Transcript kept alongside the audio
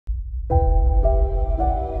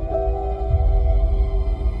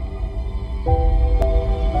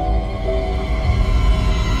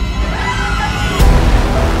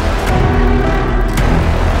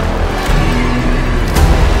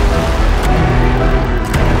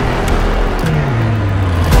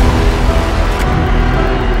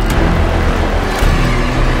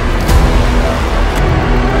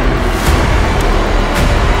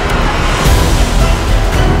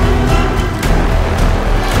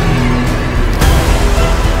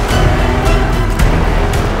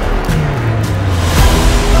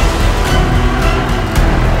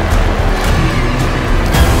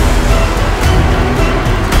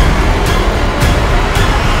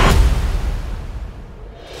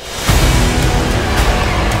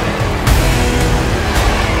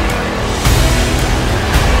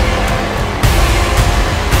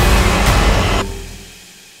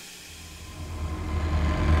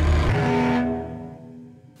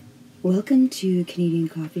Welcome to Canadian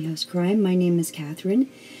Coffee House Crime. My name is Catherine,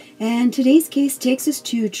 and today's case takes us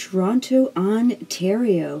to Toronto,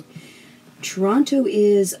 Ontario. Toronto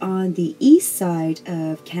is on the east side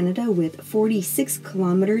of Canada with 46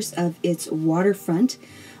 kilometers of its waterfront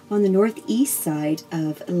on the northeast side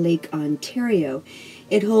of Lake Ontario.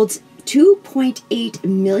 It holds 2.8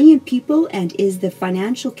 million people and is the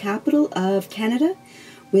financial capital of Canada,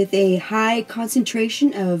 with a high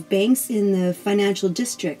concentration of banks in the financial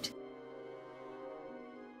district.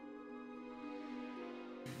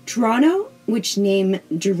 Toronto, which name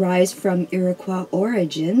derives from Iroquois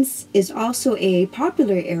origins, is also a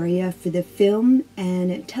popular area for the film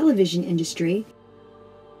and television industry.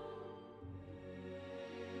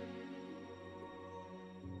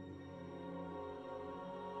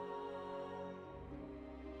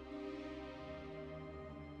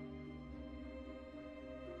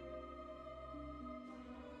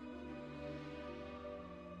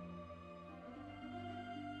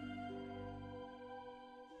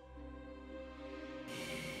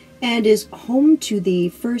 And is home to the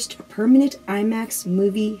first permanent IMAX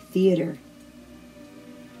movie theater.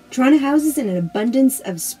 Toronto houses an abundance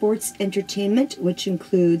of sports entertainment, which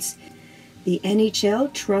includes the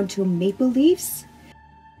NHL Toronto Maple Leafs,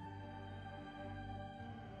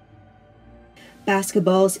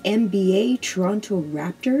 basketball's NBA Toronto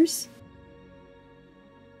Raptors,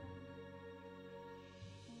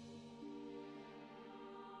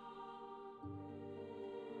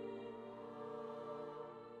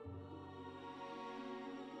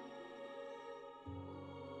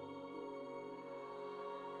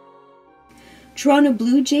 Toronto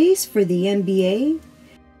Blue Jays for the NBA,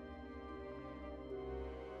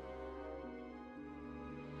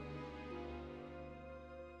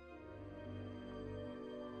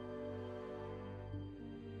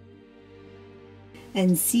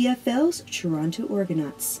 and CFL's Toronto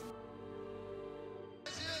Argonauts.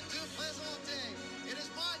 It is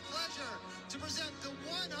my pleasure to present the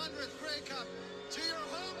 100th Grey Cup to your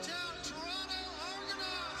hometown Toronto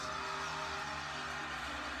Argonauts.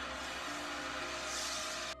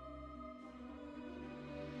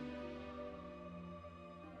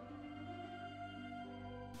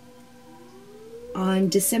 On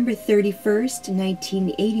December 31st,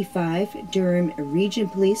 1985, Durham Region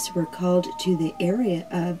Police were called to the area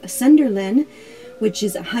of Sunderland, which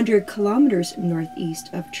is 100 kilometers northeast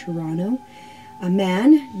of Toronto. A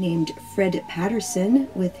man named Fred Patterson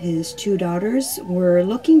with his two daughters were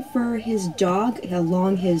looking for his dog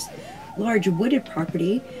along his large wooded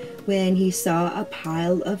property when he saw a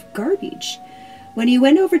pile of garbage. When he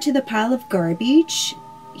went over to the pile of garbage,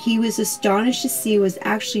 he was astonished to see it was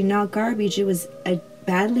actually not garbage, it was a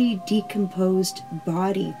badly decomposed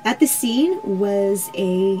body. At the scene was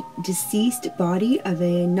a deceased body of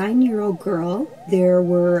a 9-year-old girl. There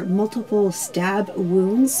were multiple stab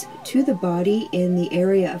wounds to the body in the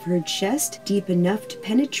area of her chest, deep enough to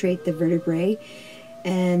penetrate the vertebrae,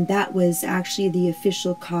 and that was actually the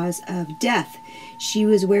official cause of death. She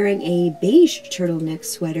was wearing a beige turtleneck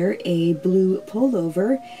sweater, a blue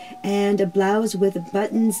pullover, and a blouse with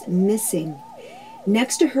buttons missing.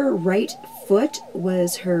 Next to her right foot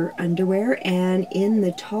was her underwear, and in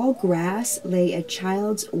the tall grass lay a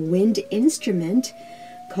child's wind instrument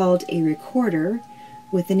called a recorder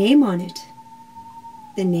with a name on it.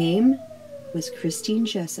 The name was Christine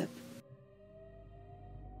Jessop.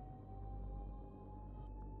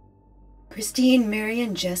 Christine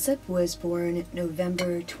Marion Jessop was born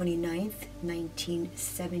November 29th,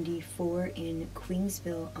 1974 in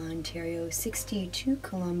Queensville, Ontario, 62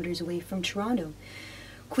 kilometers away from Toronto.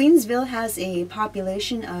 Queensville has a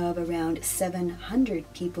population of around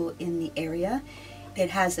 700 people in the area.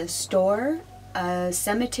 It has a store, a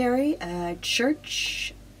cemetery, a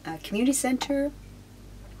church, a community center,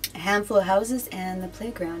 a handful of houses, and the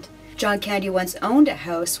playground. John Candy once owned a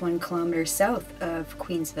house 1 kilometer south of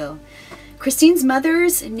Queensville. Christine's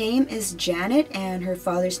mother's name is Janet, and her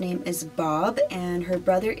father's name is Bob, and her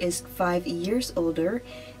brother is 5 years older,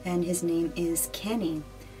 and his name is Kenny.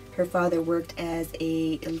 Her father worked as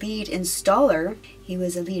a lead installer. He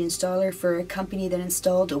was a lead installer for a company that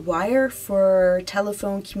installed wire for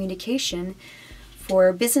telephone communication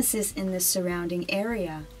for businesses in the surrounding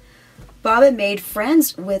area. Bob had made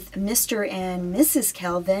friends with Mr. and Mrs.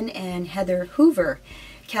 Calvin and Heather Hoover.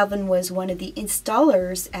 Calvin was one of the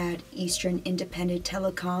installers at Eastern Independent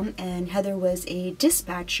Telecom, and Heather was a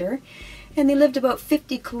dispatcher, and they lived about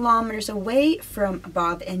 50 kilometers away from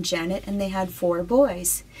Bob and Janet, and they had 4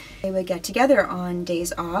 boys. They would get together on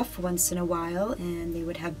days off once in a while, and they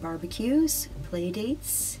would have barbecues, play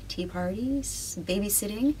dates, tea parties,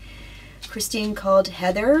 babysitting. Christine called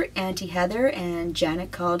Heather Auntie Heather, and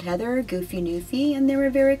Janet called Heather Goofy Noofy, and they were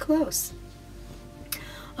very close.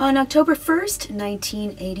 On October 1st,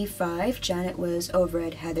 1985, Janet was over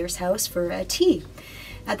at Heather's house for a tea.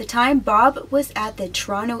 At the time, Bob was at the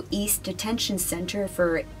Toronto East Detention Center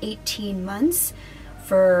for 18 months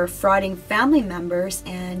for frauding family members,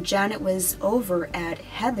 and Janet was over at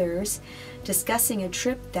Heather's discussing a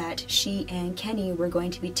trip that she and Kenny were going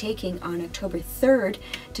to be taking on October 3rd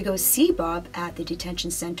to go see Bob at the detention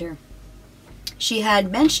center. She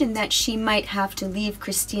had mentioned that she might have to leave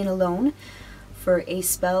Christine alone for a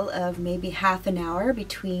spell of maybe half an hour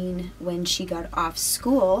between when she got off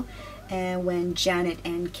school and when Janet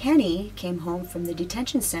and Kenny came home from the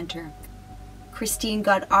detention center. Christine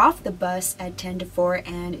got off the bus at 10 to 4,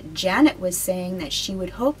 and Janet was saying that she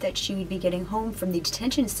would hope that she would be getting home from the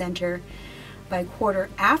detention center by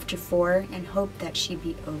 4:15 and hoped that she'd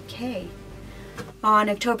be okay. On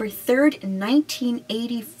October 3rd,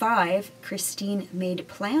 1985, Christine made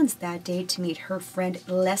plans that day to meet her friend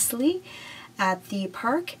Leslie at the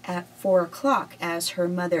park at 4 o'clock, as her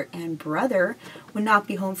mother and brother would not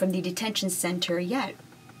be home from the detention center yet.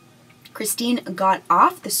 Christine got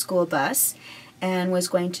off the school bus and was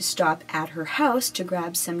going to stop at her house to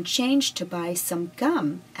grab some change to buy some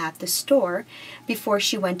gum at the store before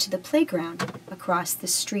she went to the playground across the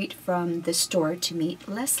street from the store to meet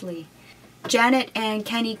Leslie. Janet and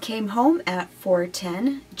Kenny came home at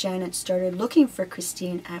 4:10. Janet started looking for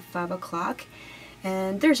Christine at 5 o'clock,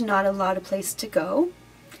 and there's not a lot of place to go.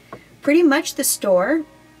 Pretty much the store,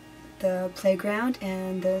 the playground,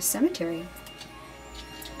 and the cemetery.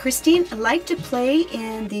 Christine liked to play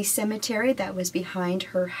in the cemetery that was behind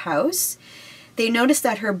her house. They noticed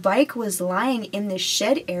that her bike was lying in the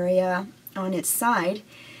shed area on its side,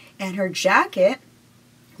 and her jacket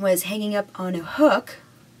was hanging up on a hook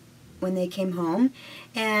when they came home,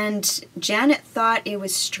 and Janet thought it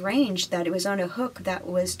was strange that it was on a hook that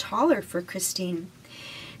was taller for Christine.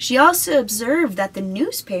 She also observed that the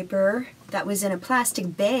newspaper that was in a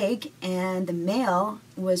plastic bag and the mail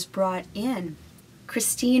was brought in.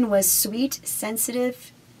 Christine was sweet,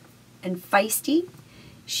 sensitive, and feisty.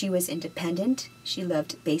 She was independent. She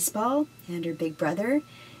loved baseball and her big brother.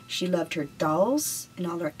 She loved her dolls and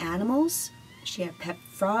all her animals. She had pet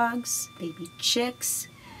frogs, baby chicks,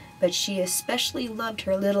 but she especially loved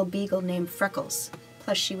her little beagle named Freckles.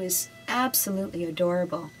 Plus, she was absolutely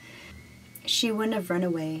adorable. She wouldn't have run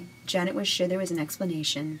away. Janet was sure there was an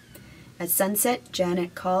explanation. At sunset,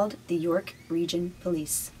 Janet called the York Region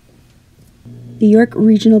Police. The York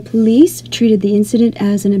Regional Police treated the incident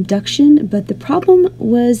as an abduction, but the problem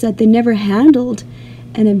was that they never handled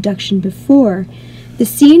an abduction before. The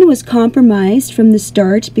scene was compromised from the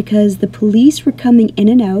start because the police were coming in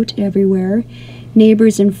and out everywhere.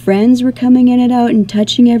 Neighbors and friends were coming in and out and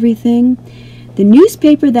touching everything. The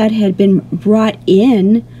newspaper that had been brought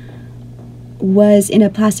in was in a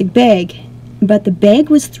plastic bag, but the bag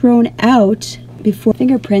was thrown out before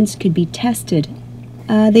fingerprints could be tested.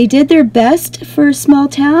 They did their best for a small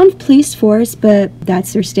town police force, but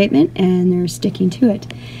that's their statement and they're sticking to it.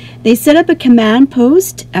 They set up a command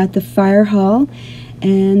post at the fire hall,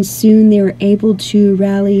 and soon they were able to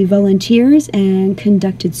rally volunteers and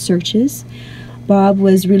conducted searches. Bob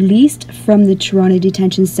was released from the Toronto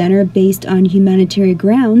Detention Center based on humanitarian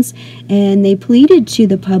grounds, and they pleaded to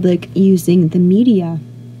the public using the media.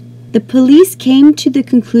 The police came to the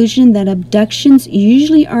conclusion that abductions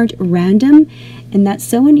usually aren't random and that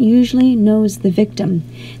someone usually knows the victim.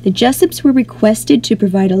 The Jessops were requested to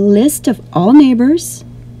provide a list of all neighbors,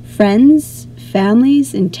 friends,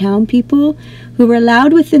 families, and town people who were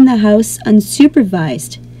allowed within the house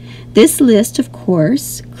unsupervised. This list, of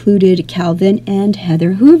course, included Calvin and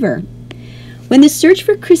Heather Hoover. When the search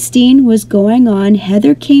for Christine was going on,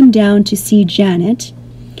 Heather came down to see Janet,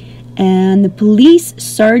 and the police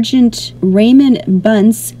sergeant Raymond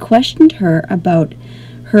Bunce questioned her about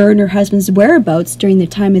her and her husband's whereabouts during the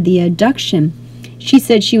time of the abduction. She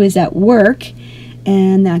said she was at work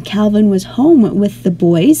and that Calvin was home with the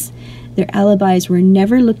boys. Their alibis were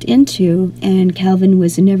never looked into, and Calvin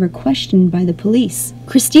was never questioned by the police.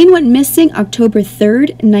 Christine went missing October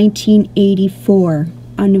 3rd, 1984.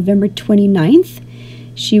 On November 29th,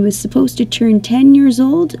 she was supposed to turn 10 years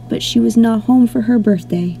old, but she was not home for her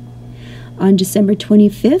birthday. On December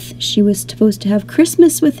 25th, she was supposed to have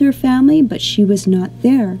Christmas with her family, but she was not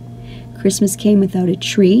there. Christmas came without a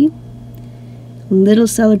tree, little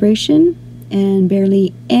celebration, and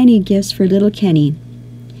barely any gifts for little Kenny.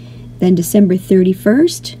 Then December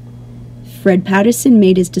 31st, Fred Patterson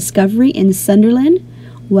made his discovery in Sunderland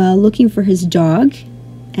while looking for his dog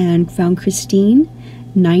and found Christine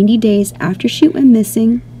 90 days after she went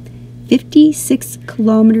missing, 56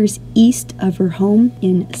 kilometers east of her home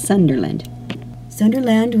in Sunderland.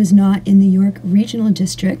 Sunderland was not in the York Regional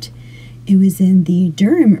District. It was in the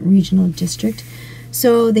Durham Regional District.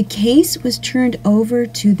 So the case was turned over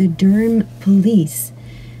to the Durham Police.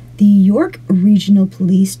 The York Regional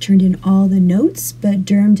Police turned in all the notes, but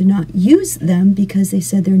Durham did not use them because they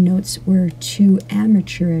said their notes were too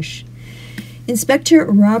amateurish. Inspector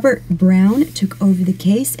Robert Brown took over the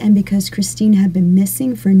case, and because Christine had been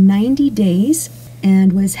missing for 90 days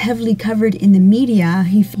and was heavily covered in the media,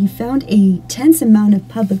 he found a tense amount of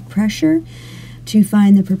public pressure to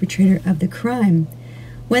find the perpetrator of the crime.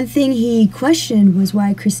 One thing he questioned was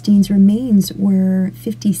why Christine's remains were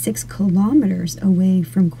 56 kilometers away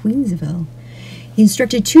from Queensville. He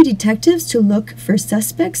instructed 2 detectives to look for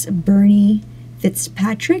suspects, Bernie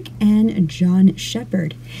Fitzpatrick and John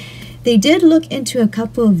Shepherd. They did look into a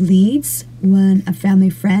couple of leads, one a family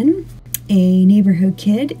friend, a neighborhood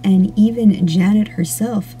kid, and even Janet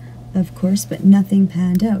herself, of course, but nothing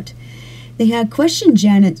panned out. They had questioned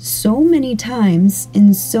Janet so many times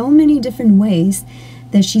in so many different ways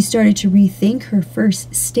that she started to rethink her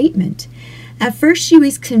first statement. At first, she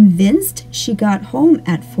was convinced she got home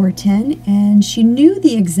at 4:10, and she knew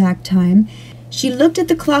the exact time. She looked at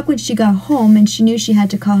the clock when she got home, and she knew she had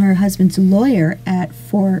to call her husband's lawyer at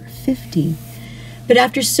 4:50. But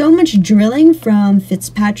after so much drilling from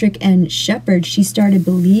Fitzpatrick and Shepherd, she started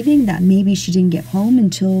believing that maybe she didn't get home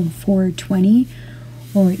until 4:20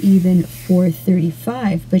 or even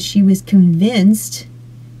 4:35, but she was convinced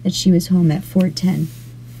that she was home at 4:10.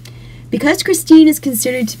 Because Christine is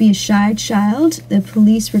considered to be a shy child, the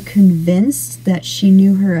police were convinced that she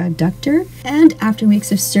knew her abductor, and after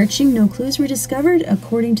weeks of searching, no clues were discovered,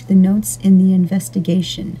 according to the notes in the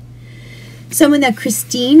investigation. Someone that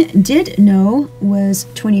Christine did know was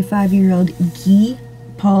 25-year-old Guy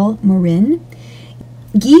Paul Morin.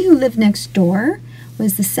 Guy, who lived next door,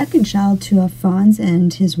 was the second child to Alphonse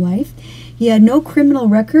and his wife. He had no criminal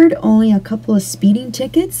record, only a couple of speeding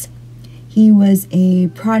tickets. He was a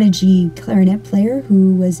prodigy clarinet player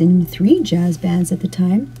who was in 3 jazz bands at the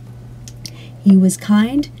time. He was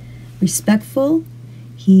kind, respectful.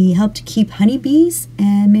 He helped keep honeybees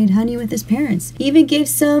and made honey with his parents. He even gave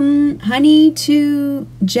some honey to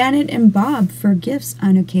Janet and Bob for gifts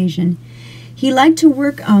on occasion. He liked to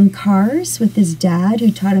work on cars with his dad,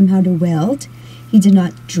 who taught him how to weld. He did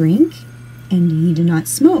not drink, and he did not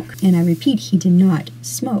smoke. And I repeat, he did not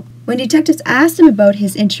smoke. When detectives asked him about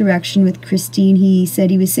his interaction with Christine, he said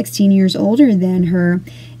he was 16 years older than her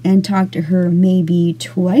and talked to her maybe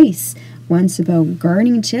twice. Once about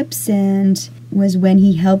gardening tips, and was when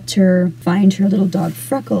he helped her find her little dog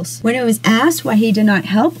Freckles. When it was asked why he did not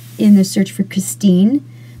help in the search for Christine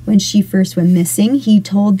when she first went missing, he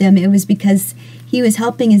told them it was because he was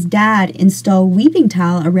helping his dad install weeping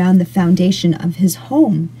tile around the foundation of his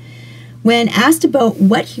home. When asked about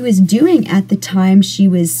what he was doing at the time she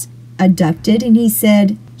was abducted, and he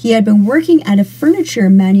said he had been working at a furniture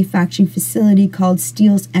manufacturing facility called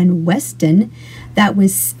Steeles and Weston that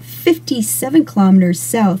was 57 kilometers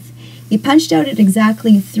south. He punched out at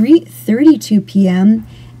exactly 3:32 p.m.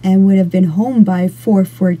 and would have been home by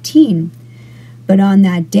 4:14. But on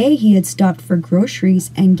that day, he had stopped for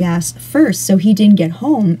groceries and gas first, so he didn't get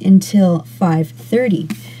home until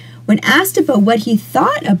 5:30. When asked about what he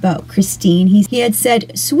thought about Christine, he had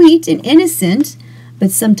said sweet and innocent,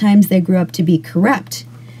 but sometimes they grew up to be corrupt.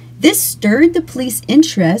 This stirred the police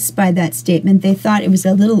interest by that statement. They thought it was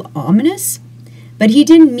a little ominous, but he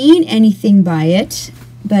didn't mean anything by it,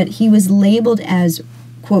 but he was labeled as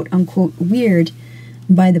quote-unquote weird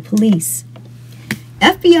by the police.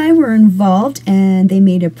 FBI were involved, and they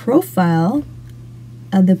made a profile.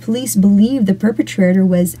 The police believed the perpetrator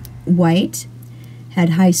was white,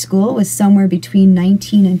 had high school, was somewhere between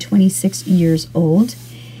 19 and 26 years old.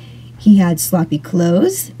 He had sloppy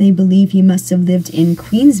clothes. They believe he must have lived in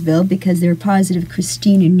Queensville because they were positive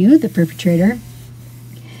Christine knew the perpetrator.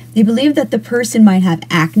 They believe that the person might have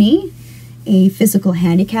acne, a physical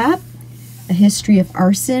handicap, a history of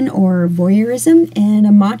arson or voyeurism, and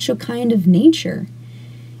a macho kind of nature.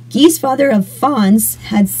 Guy's father, Alphonse,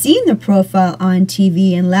 had seen the profile on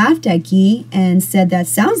TV and laughed at Guy and said, "That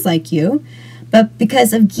sounds like you." But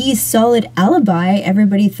because of Guy's solid alibi,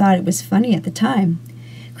 everybody thought it was funny at the time.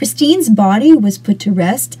 Christine's body was put to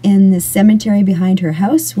rest in the cemetery behind her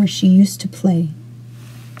house where she used to play.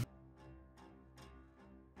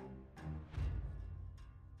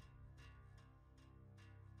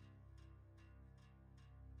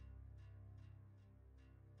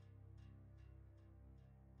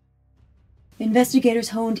 Investigators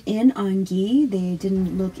honed in on Guy. They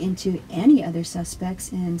didn't look into any other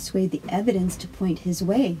suspects and swayed the evidence to point his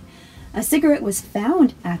way. A cigarette was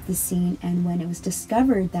found at the scene, and when it was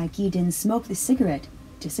discovered that Guy didn't smoke, the cigarette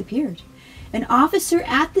disappeared. An officer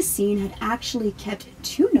at the scene had actually kept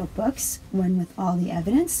 2 notebooks, one with all the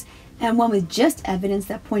evidence and one with just evidence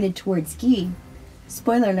that pointed towards Guy.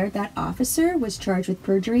 Spoiler alert, that officer was charged with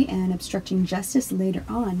perjury and obstructing justice later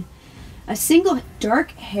on. A single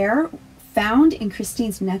dark hair found in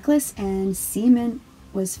Christine's necklace, and semen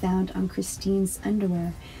was found on Christine's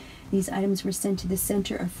underwear. These items were sent to the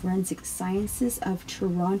Center of Forensic Sciences of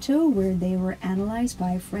Toronto, where they were analyzed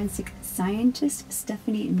by forensic scientist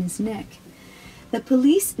Stephanie Niznik. The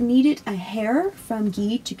police needed a hair from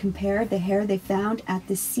Guy to compare the hair they found at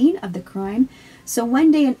the scene of the crime, so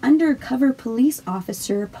one day an undercover police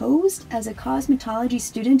officer posed as a cosmetology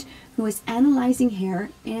student who was analyzing hair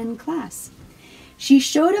in class. She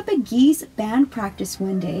showed up at Guy's band practice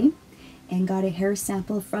one day and got a hair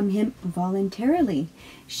sample from him voluntarily.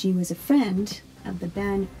 She was a friend of the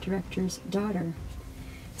band director's daughter.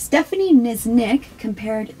 Stephanie Niznik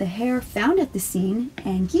compared the hair found at the scene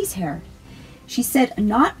and Guy's hair. She said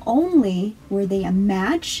not only were they a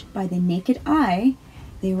match by the naked eye,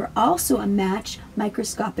 they were also a match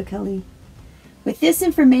microscopically. With this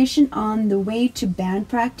information on the way to band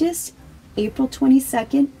practice, April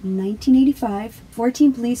 22nd, 1985,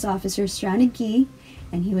 14 police officers surrounded Guy,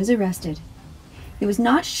 and he was arrested. He was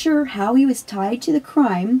not sure how he was tied to the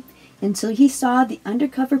crime until he saw the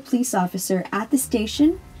undercover police officer at the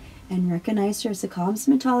station and recognized her as a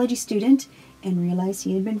cosmetology student and realized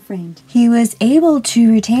he had been framed. He was able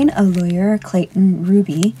to retain a lawyer, Clayton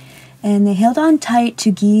Ruby, and they held on tight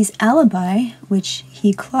to Guy's alibi, which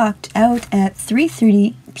he clocked out at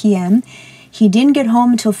 3:30 p.m. He didn't get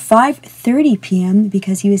home until 5:30 p.m.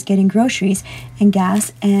 because he was getting groceries and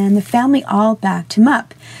gas, and the family all backed him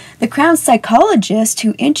up. The Crown psychologist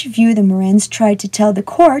who interviewed the Morins tried to tell the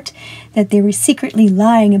court that they were secretly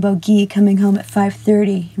lying about Guy coming home at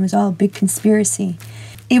 5:30. It was all a big conspiracy.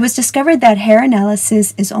 It was discovered that hair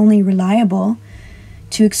analysis is only reliable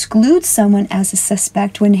to exclude someone as a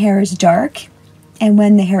suspect when hair is dark and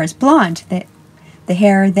when the hair is blonde. The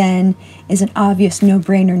hair then is an obvious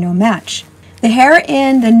no-brainer, no match. The hair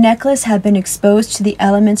in the necklace had been exposed to the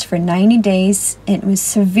elements for 90 days and it was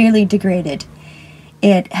severely degraded.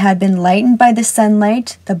 It had been lightened by the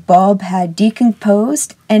sunlight, the bulb had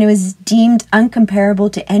decomposed, and it was deemed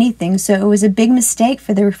uncomparable to anything, so it was a big mistake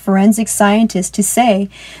for the forensic scientists to say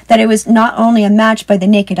that it was not only a match by the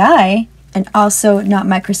naked eye, and also not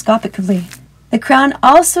microscopically. The Crown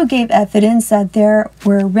also gave evidence that there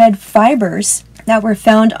were red fibers that were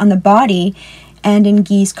found on the body and in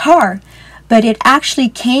Guy's car, but it actually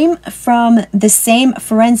came from the same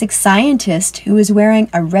forensic scientist who was wearing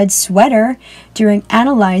a red sweater during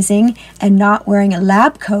analyzing and not wearing a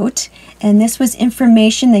lab coat, and this was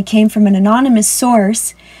information that came from an anonymous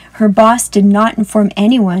source. Her boss did not inform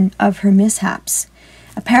anyone of her mishaps.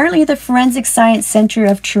 Apparently, the Forensic Science Center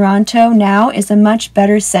of Toronto now is a much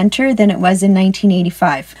better center than it was in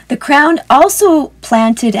 1985. The Crown also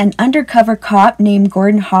planted an undercover cop named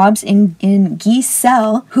Gordon Hobbs in Guy's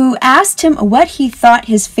cell, who asked him what he thought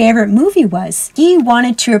his favorite movie was. Guy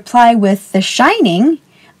wanted to reply with The Shining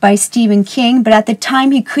by Stephen King, but at the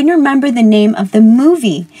time he couldn't remember the name of the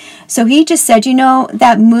movie. So he just said, you know,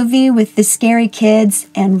 that movie with the scary kids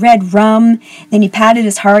and red rum. Then he patted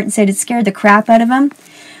his heart and said it scared the crap out of him.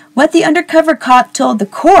 What the undercover cop told the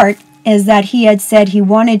court is that he had said he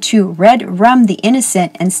wanted to red rum the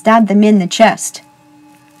innocent and stab them in the chest.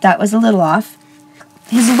 That was a little off.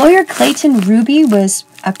 His lawyer Clayton Ruby was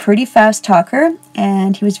a pretty fast talker,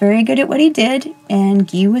 and he was very good at what he did, and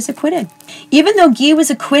Guy was acquitted. Even though Guy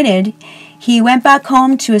was acquitted, he went back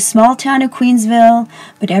home to a small town of Queensville,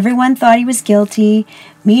 but everyone thought he was guilty.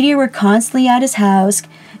 Media were constantly at his house.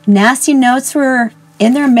 Nasty notes were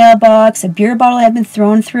in their mailbox. A beer bottle had been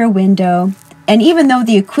thrown through a window. And even though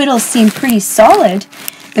the acquittal seemed pretty solid,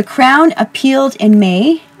 the Crown appealed in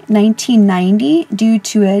May 1990 due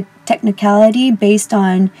to a technicality based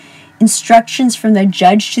on instructions from the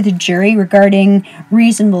judge to the jury regarding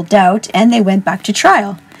reasonable doubt, and they went back to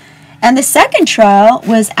trial. And the second trial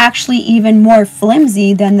was actually even more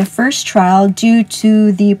flimsy than the first trial due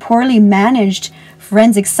to the poorly managed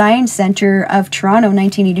Forensic Science Center of Toronto in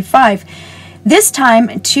 1985. This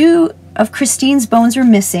time, 2 of Christine's bones were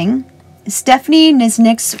missing. Stephanie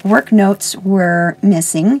Niznik's work notes were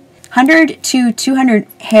missing. 100 to 200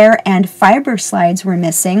 hair and fiber slides were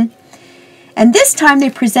missing. And this time they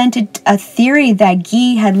presented a theory that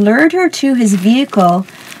Guy had lured her to his vehicle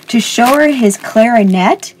to show her his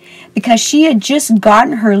clarinet because she had just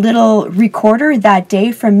gotten her little recorder that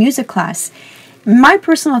day from music class. My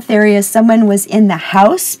personal theory is someone was in the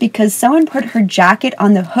house because someone put her jacket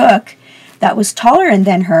on the hook that was taller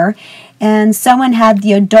than her, and someone had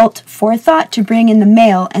the adult forethought to bring in the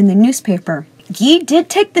mail and the newspaper. Guy did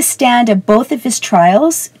take the stand at both of his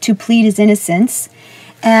trials to plead his innocence,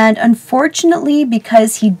 and unfortunately,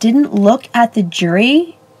 because he didn't look at the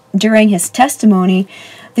jury during his testimony,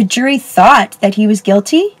 the jury thought that he was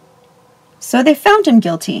guilty, so they found him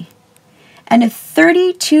guilty. And at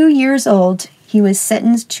 32 years old, he was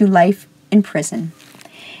sentenced to life in prison.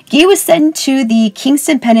 Guy was sent to the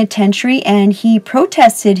Kingston Penitentiary, and he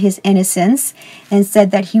protested his innocence and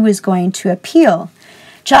said that he was going to appeal.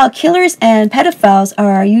 Child killers and pedophiles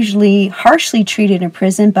are usually harshly treated in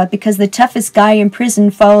prison, but because the toughest guy in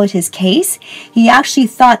prison followed his case, he actually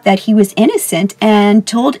thought that he was innocent and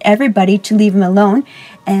told everybody to leave him alone,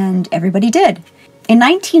 and everybody did. In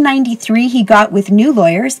 1993, he got with new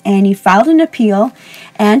lawyers and he filed an appeal,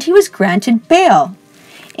 and he was granted bail.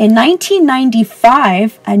 In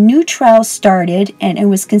 1995, a new trial started, and it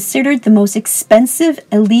was considered the most expensive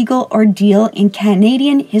illegal ordeal in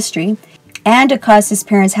Canadian history, and it cost his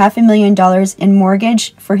parents $500,000 in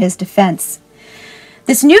mortgage for his defense.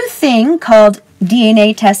 This new thing called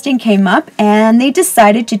DNA testing came up, and they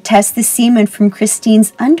decided to test the semen from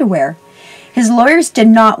Christine's underwear. His lawyers did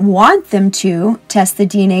not want them to test the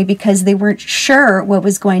DNA because they weren't sure what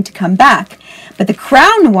was going to come back, but the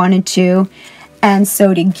Crown wanted to, and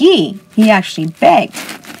so did Guy. He actually begged.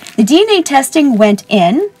 The DNA testing went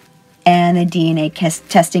in, and the DNA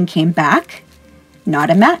testing came back. Not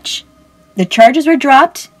a match. The charges were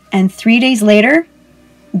dropped, and 3 days later,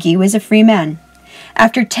 Guy was a free man.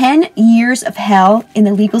 After 10 years of hell in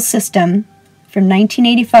the legal system, from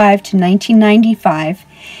 1985 to 1995,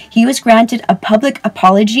 he was granted a public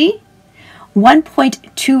apology,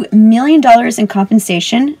 $1.2 million in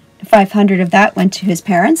compensation, $500 of that went to his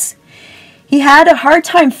parents. He had a hard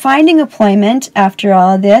time finding employment after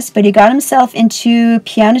all of this, but he got himself into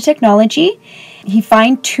piano technology. He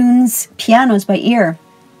fine-tunes pianos by ear.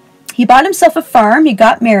 He bought himself a farm, he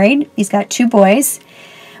got married, he's got 2 boys,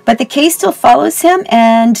 but the case still follows him,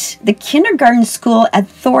 and the kindergarten school at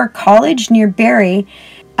Thor College near Barrie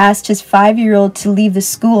asked his 5-year-old to leave the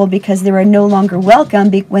school because they were no longer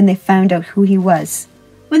welcome when they found out who he was.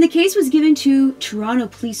 When the case was given to Toronto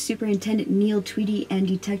Police Superintendent Neil Tweedy and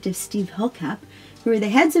Detective Steve Hillcap, who were the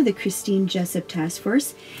heads of the Christine Jessop Task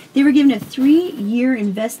Force, they were given a 3-year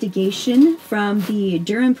investigation from the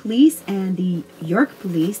Durham Police and the York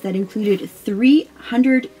Police that included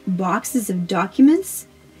 300 boxes of documents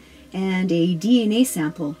and a DNA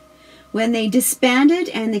sample. When they disbanded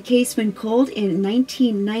and the case went cold in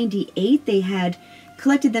 1998, they had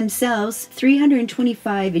collected themselves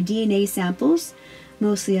 325 DNA samples,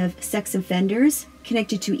 mostly of sex offenders,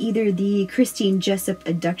 connected to either the Christine Jessop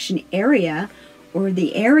abduction area or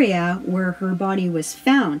the area where her body was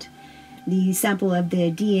found. The sample of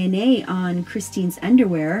the DNA on Christine's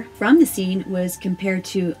underwear from the scene was compared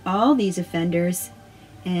to all these offenders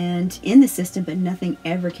and in the system, but nothing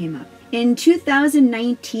ever came up. In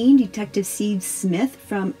 2019, Detective Steve Smith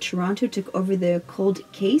from Toronto took over the cold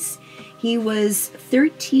case. He was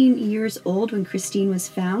 13 years old when Christine was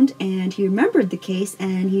found, and he remembered the case,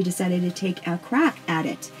 and he decided to take a crack at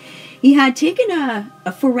it. He had taken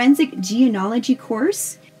a forensic genealogy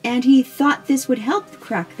course, and he thought this would help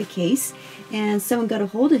crack the case, and someone got a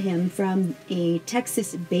hold of him from a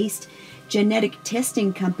Texas-based genetic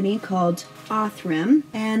testing company called Othram,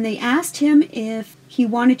 and they asked him if he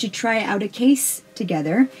wanted to try out a case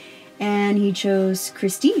together, and he chose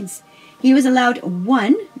Christine's. He was allowed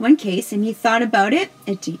one case, and he thought about it.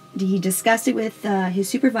 He discussed it with his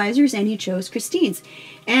supervisors, and he chose Christine's.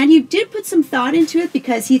 And he did put some thought into it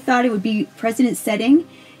because he thought it would be precedent setting,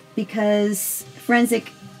 because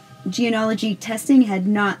forensic genealogy testing had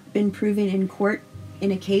not been proven in court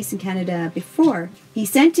in a case in Canada before. He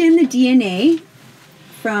sent in the DNA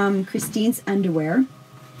from Christine's underwear,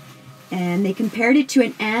 and they compared it to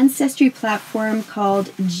an ancestry platform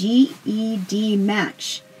called GED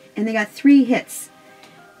Match. And they got 3 hits.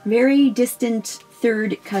 Very distant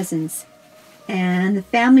third cousins. And the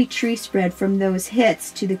family tree spread from those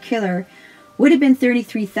hits to the killer would have been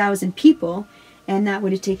 33,000 people, and that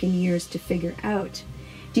would have taken years to figure out.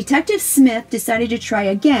 Detective Smith decided to try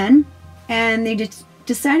again, and they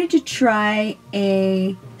decided to try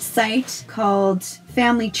a site called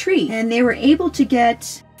Family Tree. And they were able to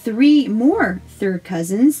get 3 more third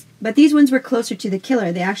cousins, but these ones were closer to the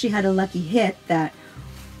killer. They actually had a lucky hit that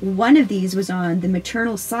one of these was on the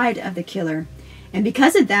maternal side of the killer, And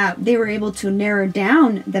because of that, they were able to narrow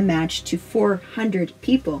down the match to 400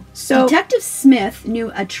 people. So Detective Smith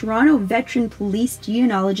knew a Toronto veteran police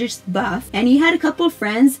genealogist buff, and he had a couple of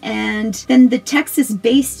friends, and then the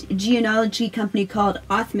Texas-based genealogy company called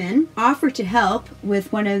Othman offered to help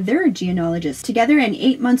with one of their genealogists. Together, in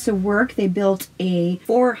 8 months of work, they built a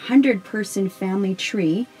 400-person family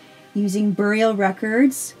tree using burial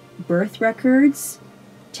records, birth records,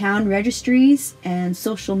 town registries, and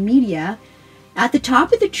social media. At the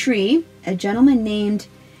top of the tree, a gentleman named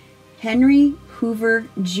Henry Hoover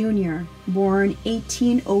Jr., born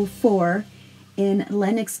 1804 in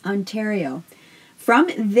Lennox, Ontario. From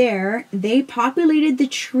there, they populated the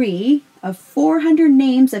tree of 400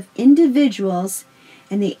 names of individuals,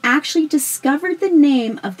 and they actually discovered the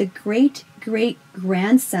name of the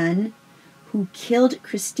great-great-grandson who killed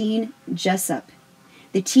Christine Jessop.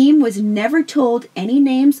 The team was never told any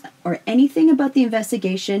names or anything about the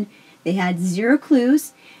investigation. They had zero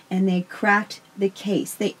clues, and they cracked the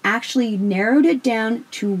case. They actually narrowed it down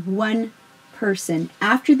to one person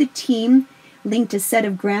after the team linked a set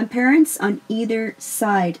of grandparents on either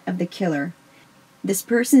side of the killer. This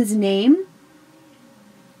person's name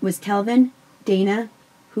was Kelvin Dana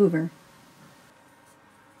Hoover.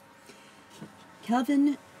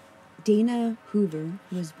 Kelvin Dana Hoover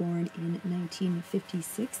was born in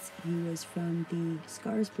 1956. He was from the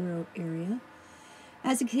Scarborough area.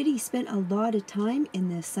 As a kid, he spent a lot of time in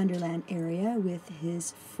the Sunderland area with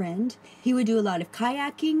his friend. He would do a lot of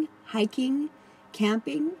kayaking, hiking,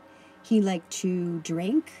 camping. He liked to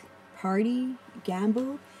drink, party,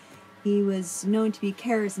 gamble. He was known to be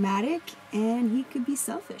charismatic, and he could be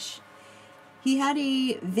selfish. He had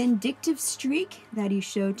a vindictive streak that he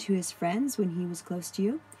showed to his friends when he was close to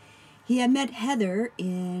you. He had met Heather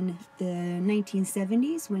in the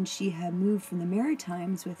 1970s when she had moved from the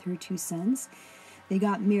Maritimes with her 2 sons. They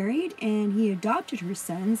got married, and he adopted her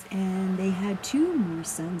sons, and they had 2 more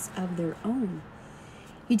sons of their own.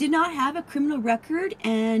 He did not have a criminal record,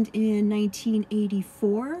 and in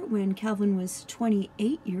 1984, when Kelvin was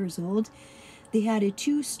 28 years old, they had a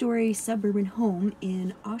 2-story suburban home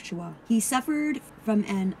in Oshawa. He suffered from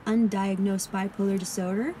an undiagnosed bipolar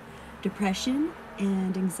disorder, depression,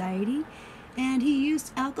 and anxiety, and he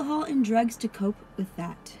used alcohol and drugs to cope with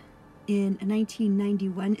that. In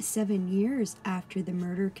 1991, 7 years after the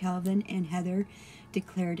murder, Kelvin and Heather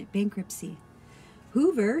declared bankruptcy.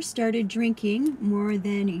 Hoover started drinking more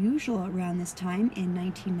than usual around this time in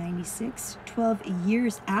 1996. 12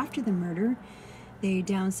 years after the murder, they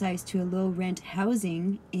downsized to a low-rent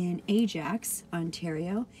housing in Ajax,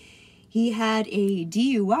 Ontario. He had a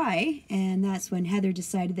DUI, and that's when Heather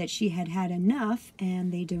decided that she had had enough,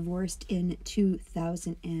 and they divorced in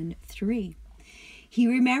 2003. He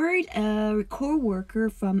remarried a co-worker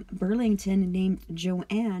from Burlington named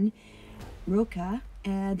Joanne Roca.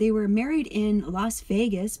 They were married in Las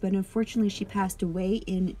Vegas, but unfortunately she passed away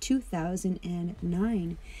in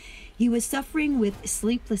 2009. He was suffering with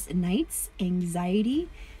sleepless nights, anxiety,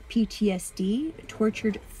 PTSD,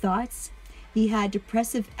 tortured thoughts. He had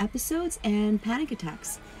depressive episodes and panic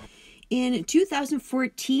attacks. In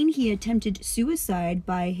 2014, he attempted suicide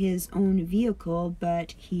by his own vehicle,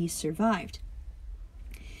 but he survived.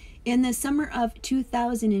 In the summer of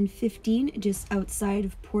 2015, just outside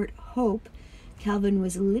of Port Hope, Kelvin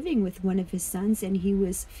was living with one of his sons, and he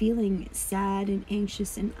was feeling sad and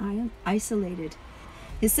anxious and isolated.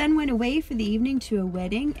 His son went away for the evening to a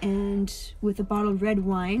wedding, and with a bottle of red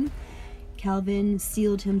wine, Kelvin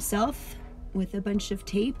sealed himself with a bunch of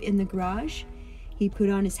tape in the garage. He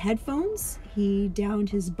put on his headphones. He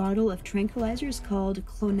downed his bottle of tranquilizers called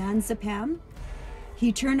clonazepam.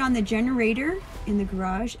 He turned on the generator in the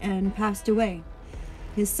garage and passed away.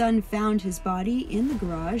 His son found his body in the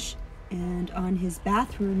garage, and on his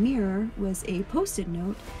bathroom mirror was a post-it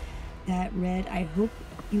note that read, "I hope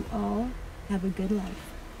you all have a good life."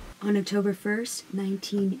 On October 1st,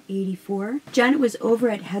 1984, Janet was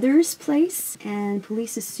over at Heather's place, and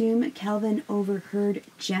police assume Kelvin overheard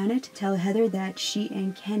Janet tell Heather that she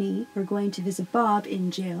and Kenny were going to visit Bob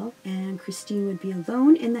in jail, and Christine would be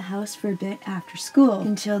alone in the house for a bit after school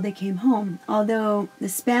until they came home. Although the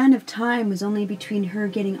span of time was only between her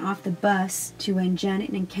getting off the bus to when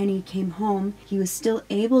Janet and Kenny came home, he was still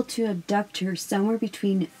able to abduct her somewhere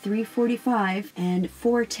between 3:45 and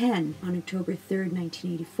 4:10 on October 3rd,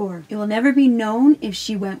 1984. It will never be known if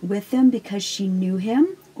she went with him because she knew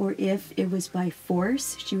him, or if it was by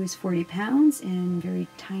force. She was 40 pounds and very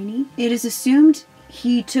tiny. It is assumed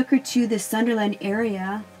He took her to the Sunderland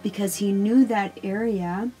area because he knew that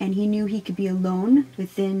area and he knew he could be alone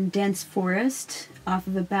within dense forest off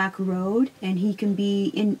of a back road, and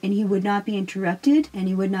he would not be interrupted and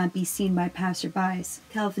he would not be seen by passerbys.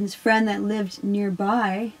 Calvin's friend that lived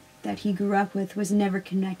nearby that he grew up with was never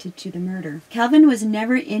connected to the murder. Calvin was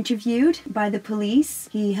never interviewed by the police.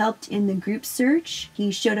 He helped in the group search.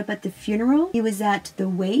 He showed up at the funeral. He was at the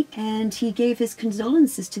wake, and he gave his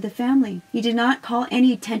condolences to the family. He did not call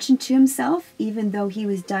any attention to himself, even though he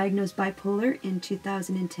was diagnosed bipolar in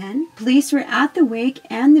 2010. Police were at the wake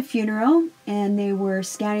and the funeral, and they were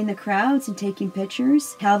scanning the crowds and taking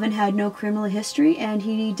pictures. Calvin had no criminal history, and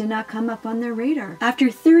he did not come up on their radar.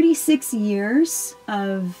 After 36 years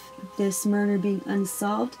of this murder being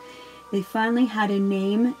unsolved, they finally had a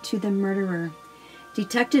name to the murderer.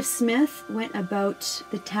 Detective Smith went about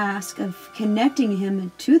the task of connecting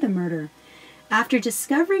him to the murder. After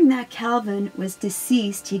discovering that Calvin was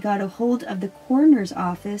deceased, he got a hold of the coroner's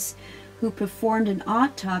office, who performed an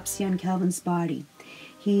autopsy on Calvin's body.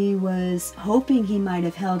 He was hoping he might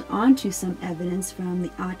have held on to some evidence from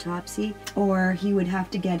the autopsy, or he would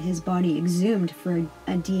have to get his body exhumed for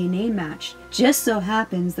a DNA match. Just so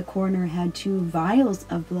happens the coroner had 2 vials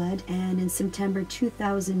of blood, and in September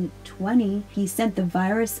 2020, he sent the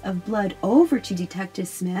virus of blood over to Detective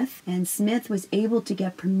Smith, and Smith was able to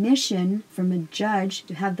get permission from a judge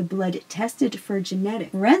to have the blood tested for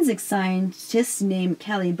genetic. Forensic scientists named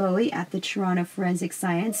Kelly Bowie at the Toronto Forensic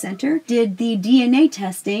Science Center did the DNA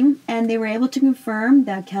testing, and they were able to confirm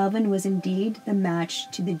that Calvin was indeed the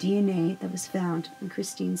match to the DNA that was found in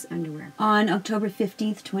Christine's underwear. On October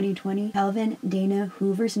 15th, 2020, Calvin Dana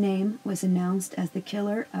Hoover's name was announced as the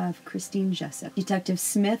killer of Christine Jessop. Detective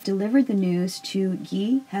Smith delivered the news to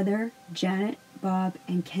Guy, Heather, Janet, Bob,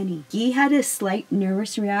 and Kenny. Guy had a slight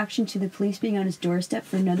nervous reaction to the police being on his doorstep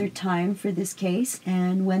for another time for this case,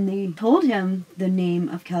 and when they told him the name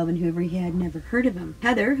of Calvin Hoover, he had never heard of him.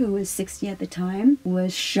 Heather, who was 60 at the time,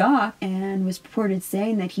 was shocked and was reported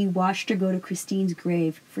saying that he watched her go to Christine's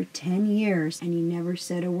grave for 10 years and he never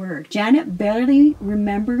said a word. Janet barely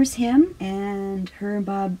remembers him, and her and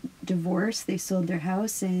Bob divorced. They sold their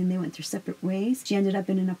house and they went their separate ways. She ended up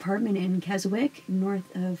in an apartment in Keswick, north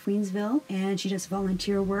of Queensville, and she does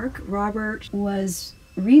volunteer work. Robert was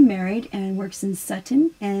remarried and works in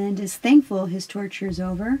Sutton and is thankful his torture is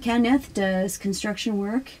over. Kenneth does construction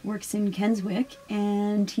work, works in Keswick,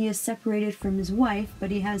 and he is separated from his wife,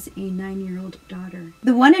 but he has a 9-year-old daughter.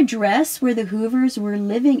 The one address where the Hoovers were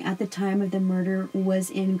living at the time of the murder was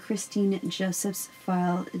in Christine Jessop's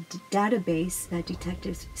file database that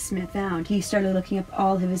Detective Smith found. He started looking up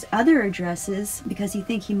all of his other addresses because he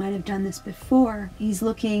thinks he might have done this before. He's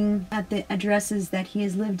looking at the addresses that he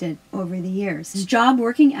has lived in over the years. His job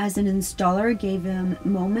working as an installer gave him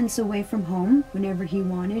moments away from home whenever he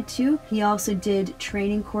wanted to. He also did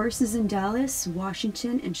training courses in Dallas,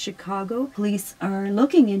 Washington, and Chicago. Police are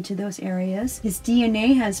looking into those areas. His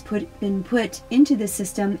DNA has been put into the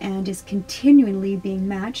system and is continually being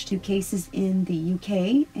matched to cases in the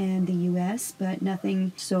UK and the US, but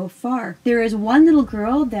nothing so far. There is one little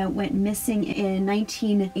girl that went missing in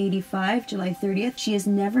 1985, July 30th. She has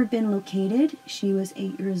never been located. She was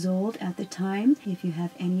 8 years old at the time. If you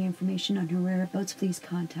have any information on her whereabouts, please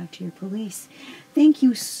contact your police. Thank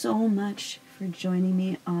you so much for joining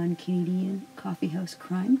me on Canadian Coffee House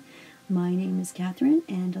Crime. My name is Catherine,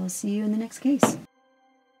 and I'll see you in the next case.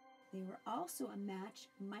 They were also a match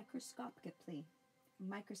microscopically.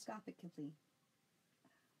 Microscopically.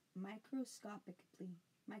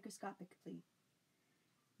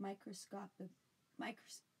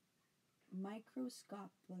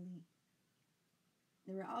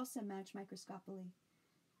 They were also matched microscopically.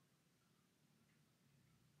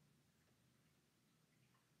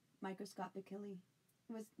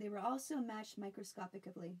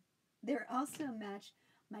 They were also matched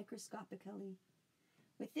microscopically.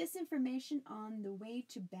 With this information on the way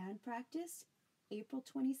to band practice, April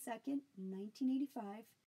 22nd, 1985,